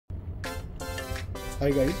Hi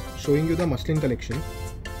guys, showing you the muslin collection.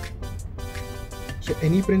 So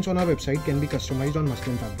any prints on our website can be customized on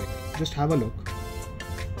muslin fabric. Just have a look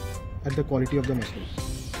at the quality of the muslin.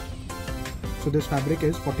 So this fabric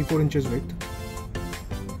is 44 inches width.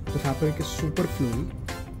 The fabric is super flowy.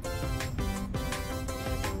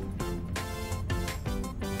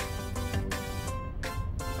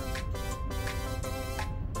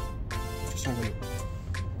 Just have a look.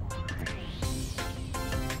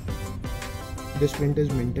 This print is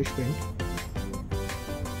mintish print.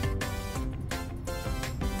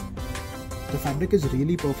 The fabric is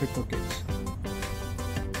really perfect for kids.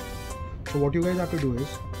 So what you guys have to do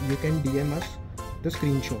is, you can DM us the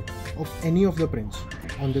screenshot of any of the prints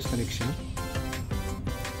on this collection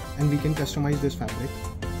and we can customize this fabric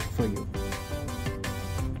for you.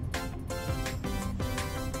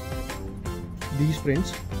 These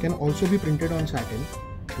prints can also be printed on satin,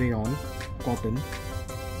 rayon, cotton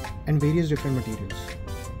and various different materials.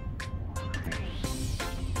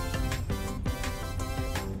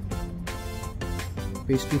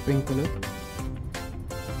 Pastel pink color.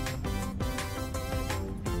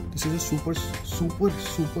 This is a super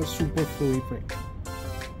flowy print.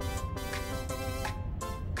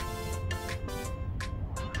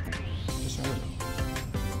 Just have a look.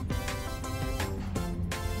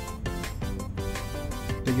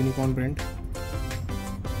 The unicorn print.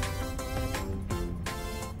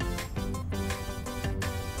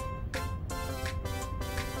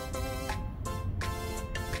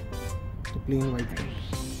 The plain white print.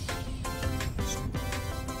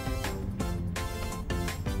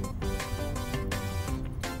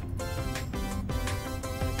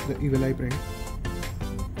 The evil eye print.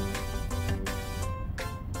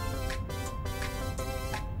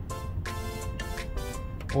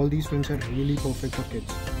 All these prints are really perfect for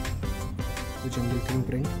kids. The jungle theme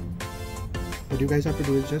print. What you guys have to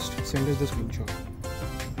do is just send us the screenshot.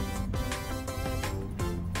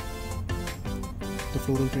 The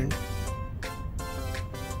floral print.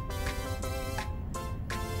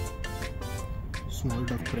 Small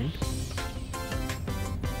duck print.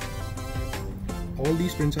 All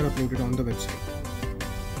these prints are uploaded on the website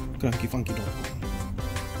quirkyfunky.com.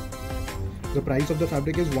 The price of the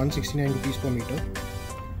fabric is 169 rupees per meter.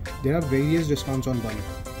 There are various discounts on bulk.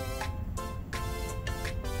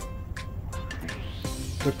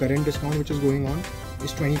 The current discount which is going on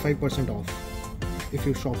is 25% off if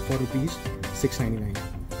you shop for rupees 699.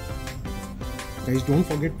 Guys, don't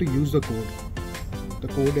forget to use the code. The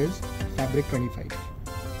code is fabric25.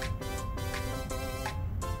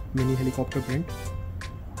 Mini helicopter print.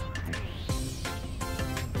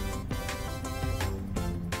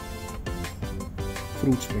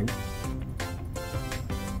 Fruits print.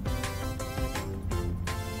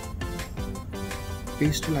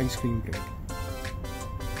 Pastel ice cream print.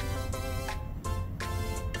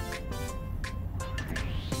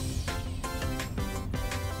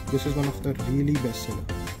 This is one of the really best seller.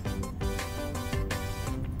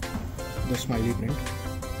 The smiley print.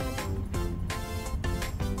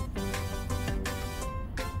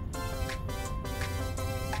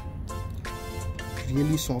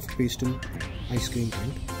 Really soft pastel ice cream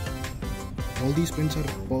print. All these prints are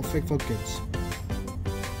perfect for kids.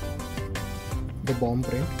 The bomb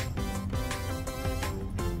print.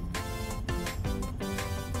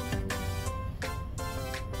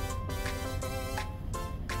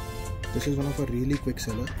 This is one of a really quick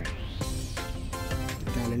seller.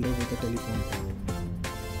 The calendar with a telephone print.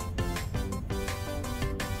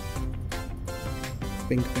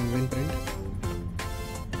 Pink penguin print.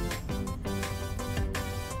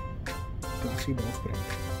 Classy dog print.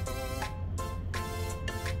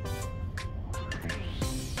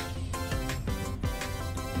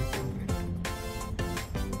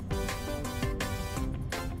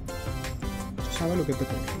 Just have a look at the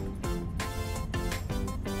quality.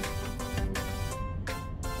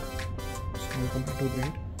 Small tomato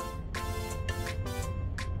print.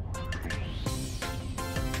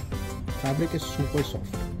 Fabric is super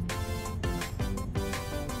soft.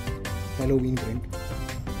 Halloween print.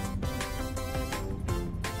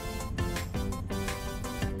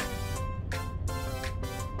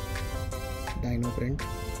 Dino print.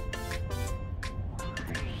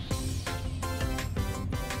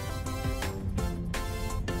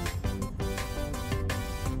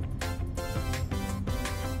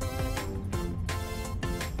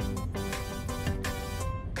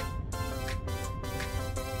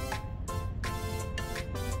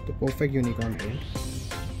 The perfect unicorn print.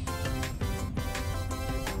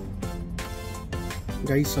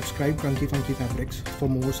 Guys, subscribe Quirky Funky Fabrics for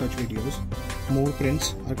more such videos. More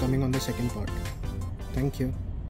prints are coming on the second part. Thank you.